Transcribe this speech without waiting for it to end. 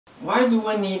Why do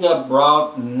we need a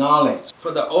broad knowledge? For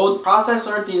the old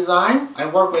processor design, I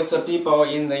work with the people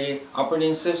in the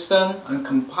operating system and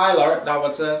compiler. That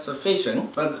was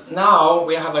sufficient. But now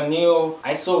we have a new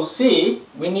SoC.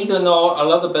 We need to know a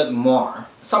little bit more.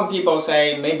 Some people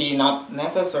say maybe not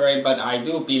necessary, but I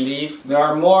do believe there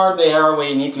are more there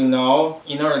we need to know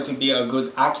in order to be a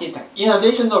good architect. In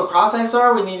addition to a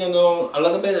processor, we need to know a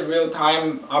little bit of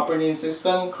real-time operating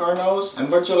system kernels and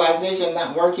virtualization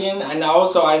networking. And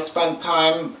also I spent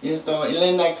time installing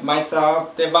Linux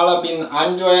myself, developing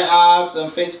Android apps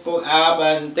and Facebook app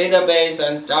and database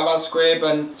and JavaScript,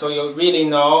 and so you really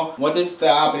know what is the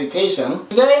application.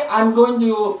 Today I'm going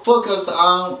to focus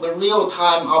on the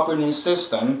real-time operating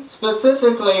system.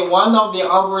 Specifically, one of the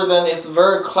algorithms is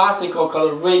very classical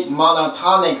called Rate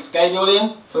Monotonic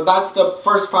Scheduling. So that's the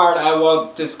first part I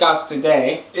will discuss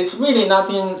today. It's really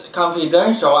nothing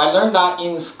confidential. I learned that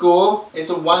in school. It's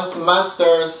one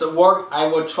semester's work. I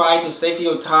will try to save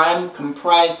you time,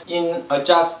 compress in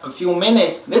just a few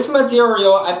minutes. This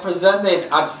material I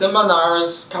presented at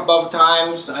seminars a couple of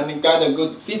times and got a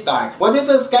good feedback. What is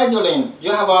a scheduling?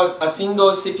 You have a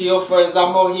single CPU, for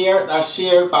example, here that's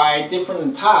shared by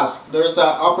different tasks. There's an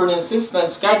operating system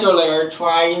scheduler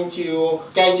trying to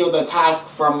schedule the task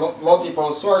from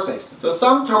multiple sources. So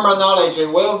some terminology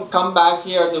will come back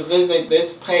here to visit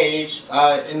this page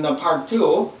in the part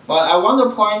 2. But I want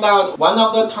to point out one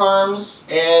of the terms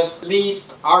is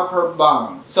least upper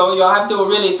bound. So you have to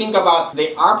really think about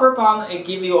the upper bound, it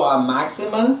gives you a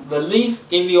maximum. The least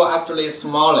give you actually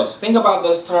smallest. Think about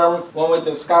this term when we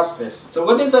discuss this. So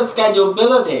what is a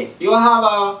schedulability? You have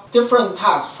a different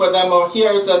task. For example,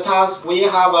 here's a task. We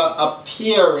have a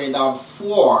period of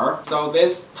 4. So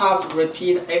this task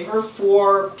repeat every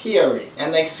 4 period.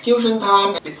 And the execution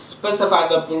time is specified.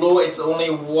 The blue is only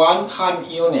 1 time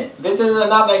unit. This is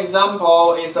another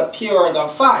example. Is a period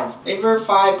of 5. Every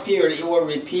 5 period it will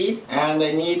repeat, and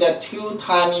they need a 2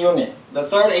 time unit. The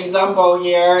third example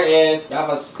here is you have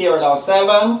a period of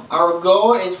 7. Our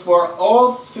goal is for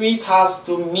all 3 tasks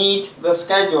to meet the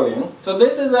scheduling. So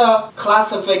this is a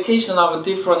classification of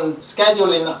different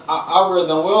scheduling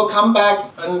algorithm. We'll come back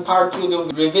in part 2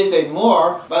 to revisit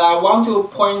more, but I want to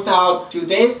point out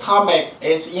today's topic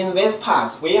is in this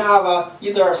path. We have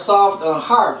either soft and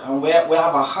hard, and we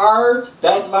have a hard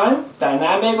deadline,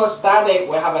 dynamic or static.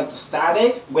 We have a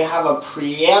static, we have a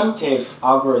preemptive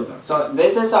algorithm. So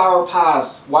this is our path.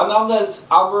 One of the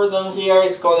algorithms here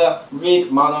is called a Rate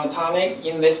Monotonic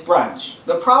in this branch.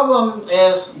 The problem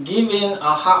is given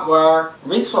a hardware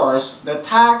resource, the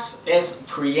task is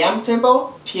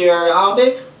preemptible,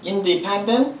 periodic,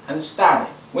 independent, and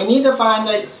static. We need to find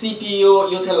the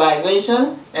CPU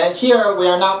utilization, and here we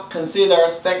are not consider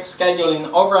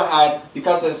scheduling overhead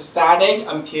because it's static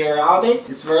and periodic.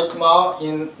 It's very small.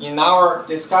 In our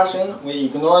discussion, we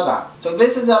ignore that. So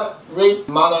this is a rate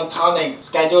monotonic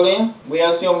scheduling. We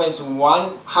assume it's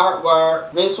one hardware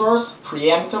resource,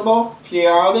 preemptible,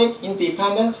 periodic,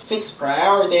 independent, fixed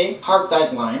priority, hard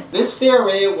deadline. This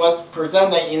theory was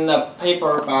presented in a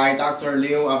paper by Dr.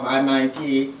 Liu of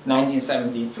MIT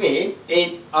 1973.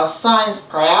 It assigns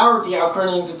priority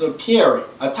according to the period.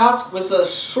 A task with a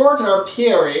shorter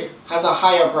period has a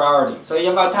higher priority. So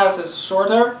if a task is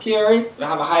shorter period, you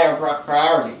have a higher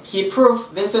priority. He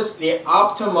proved this is the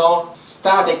optimal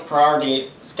static priority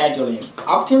scheduling.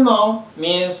 Optimal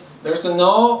means there's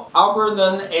no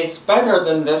algorithm is better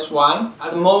than this one.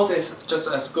 At most, it's just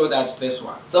as good as this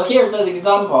one. So here's an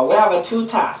example. We have 2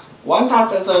 tasks. One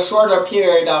task is a shorter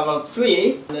period of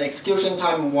 3, and the execution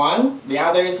time 1. The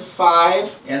other is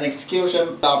 5, and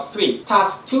execution of 3.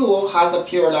 Task 2 has a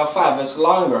period of 5. It's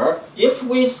longer. If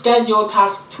we schedule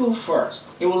task 2 first,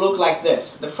 it will look like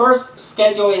this. The first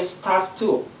schedule is task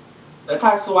 2. The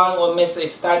task 1 will miss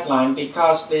its deadline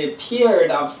because the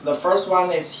period of the first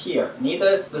one is here.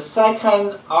 Neither the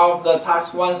second of the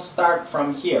task 1 start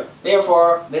from here.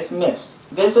 Therefore, this missed.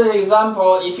 This is an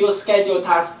example. If you schedule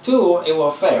task 2, it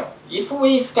will fail. If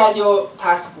we schedule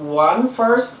task 1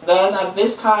 first, then at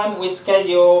this time we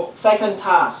schedule second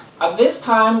task. At this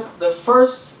time, the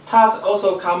first task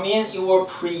also come in, it will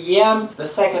preempt the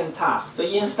second task. So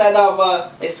instead of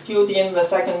executing the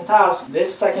second task,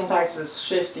 this second task is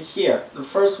shifted here. The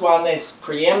first one is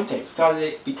preemptive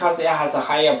because it has a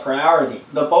higher priority.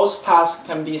 The both tasks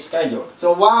can be scheduled.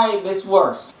 So why this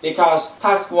works? Because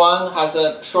task 1 has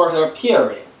a shorter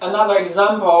period. Another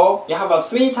example, you have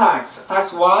 3 tasks.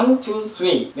 Task 1, 2,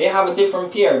 3. They have a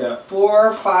different period,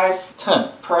 4, 5, 10.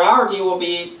 Priority will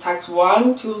be task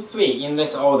 1, 2, 3 in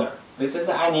this order. This is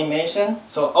animation,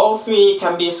 so all 3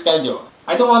 can be scheduled.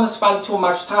 I don't want to spend too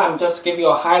much time, just give you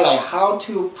a highlight how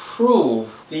to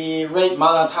prove the rate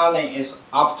monotonic is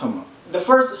optimal. the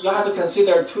first you have to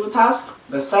consider two tasks.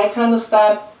 The second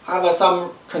step have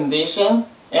some condition.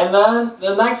 And then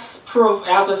the next proof,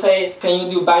 I have to say, can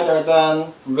you do better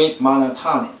than rate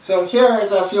monotonic? So here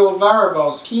is a few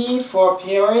variables. P for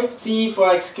period, C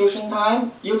for execution time.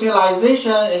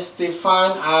 Utilization is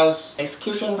defined as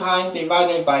execution time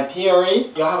divided by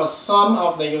period. You have a sum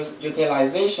of the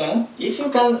utilization. If you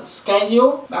can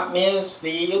schedule, that means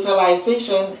the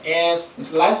utilization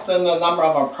is less than the number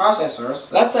of our processors.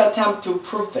 Let's attempt to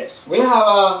prove this. We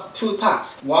have two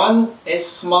tasks. One is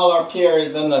smaller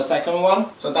period than the second one.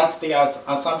 So that's the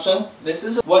assumption. This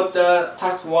is what the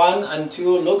task 1 and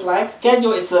 2 look like.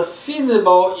 Schedule is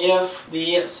feasible if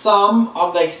the sum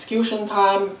of the execution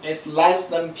time is less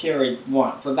than period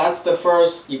 1. So that's the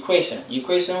first equation.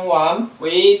 Equation 1,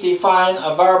 we define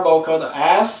a variable called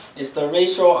f. Is the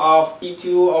ratio of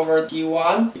P2 over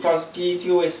P1. Because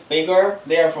P2 is bigger,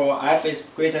 therefore f is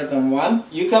greater than 1.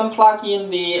 You can plug in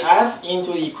the f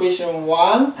into equation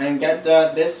 1 and get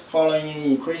this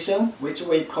following equation, which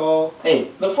we call A.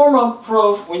 The formal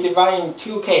proof we divide in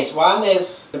two cases. One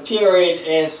is the period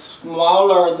is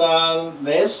smaller than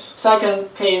this. Second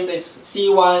case is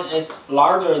C1 is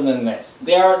larger than this.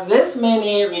 There are this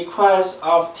many requests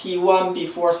of T1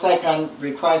 before second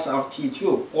request of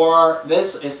T2, or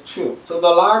this is true. So the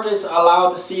largest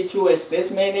allowed C2 is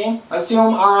this many.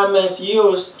 Assume RM is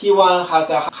used, T1 has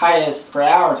a highest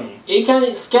priority. It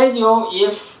can schedule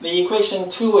if the equation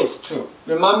 2 is true.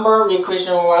 Remember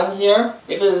equation 1 here?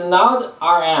 If it's not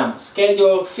RM,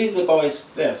 schedule feasible is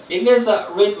this. If it's a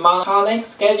rate monotonic,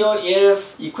 schedule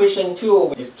if equation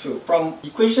 2 is true. From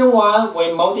equation 1,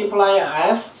 we multiply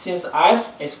f. Since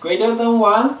f is greater than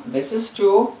 1, this is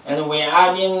true. And we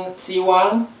add in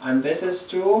C1, and this is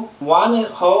true. 1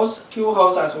 holds, 2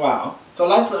 holds as well. So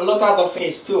let's look at the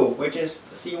phase 2, which is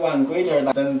C1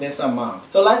 greater than this amount.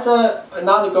 So let's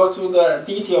now go to the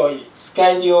detail.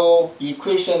 Schedule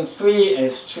equation 3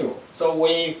 is true. So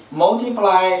we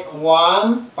multiply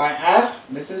 1 by f,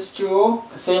 this is true.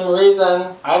 Same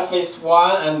reason, f is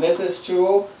 1 and this is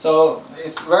true. So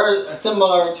it's very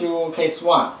similar to case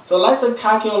 1. So let's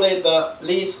calculate the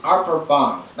least upper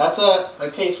bound. That's a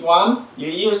case 1. You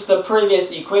use the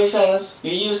previous equations.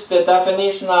 You use the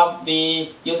definition of the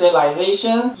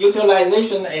utilization.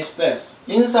 Utilization is this.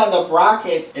 Inside the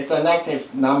bracket is a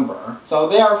negative number. So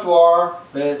therefore,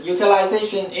 the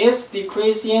utilization is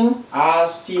decreasing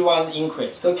as C1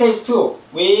 increase. So case 2,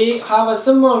 we have a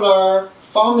similar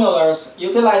formulas.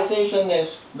 Utilization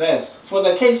is this. For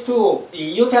the case 2, the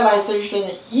utilization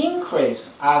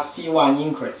increase as C1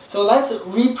 increase. So let's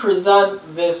represent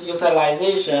this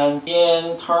utilization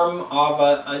in terms of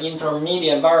an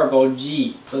intermediate variable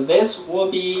G. So this will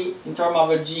be in terms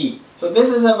of a G. So this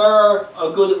is a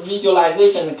good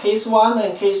visualization. Case 1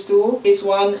 and case 2. Case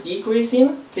 1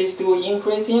 decreasing, case 2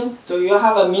 increasing. So you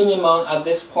have a minimum at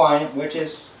this point, which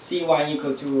is C1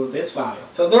 equal to this value.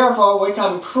 So therefore, we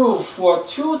can prove for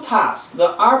two tasks,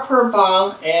 the upper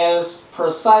bound is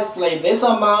precisely this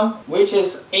amount, which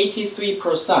is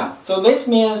 83%. So this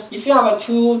means if you have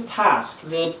two tasks,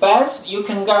 the best you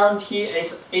can guarantee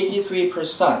is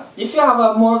 83%. If you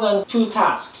have more than two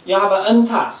tasks, you have an n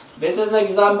task. This is an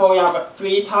example, you have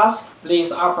 3 tasks.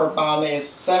 Least upper bound is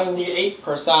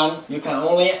 78%. You can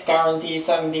only guarantee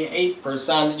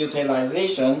 78%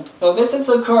 utilization. So this is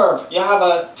a curve. You have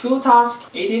a 2 tasks,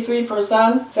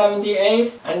 83%,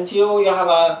 78, until you have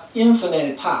an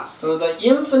infinite task. So the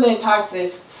infinite task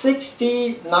is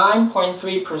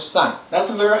 69.3%.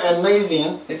 That's very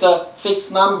amazing. It's a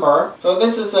fixed number. So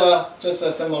this is just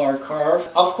a similar curve.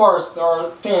 Of course, there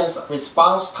are things,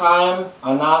 response time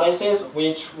analysis,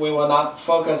 which we will not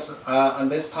focus on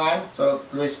this time. So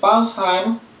response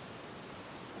time.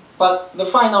 But the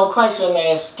final question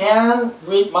is, can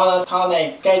rate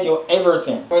monotonic schedule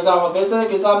everything? For example, this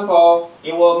example,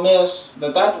 it will miss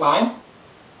the deadline.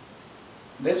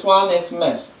 This one is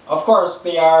missed. Of course,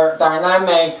 there are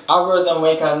dynamic algorithm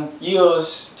we can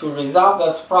use to resolve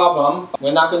this problem.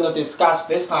 We're not going to discuss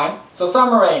this time. So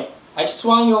summary. I just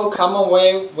want you to come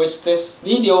away with this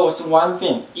video with one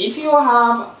thing. If you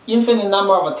have infinite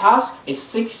number of tasks, it's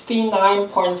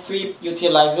 69.3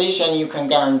 utilization you can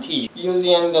guarantee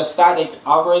using the static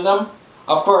algorithm.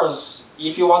 Of course,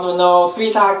 if you want to know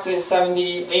 3 tasks is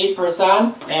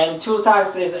 78% and 2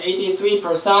 tasks is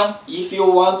 83%, if you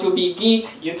want to be geek,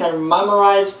 you can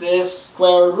memorize this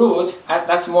square root.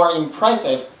 That's more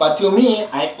impressive. But to me,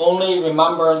 I only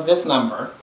remember this number.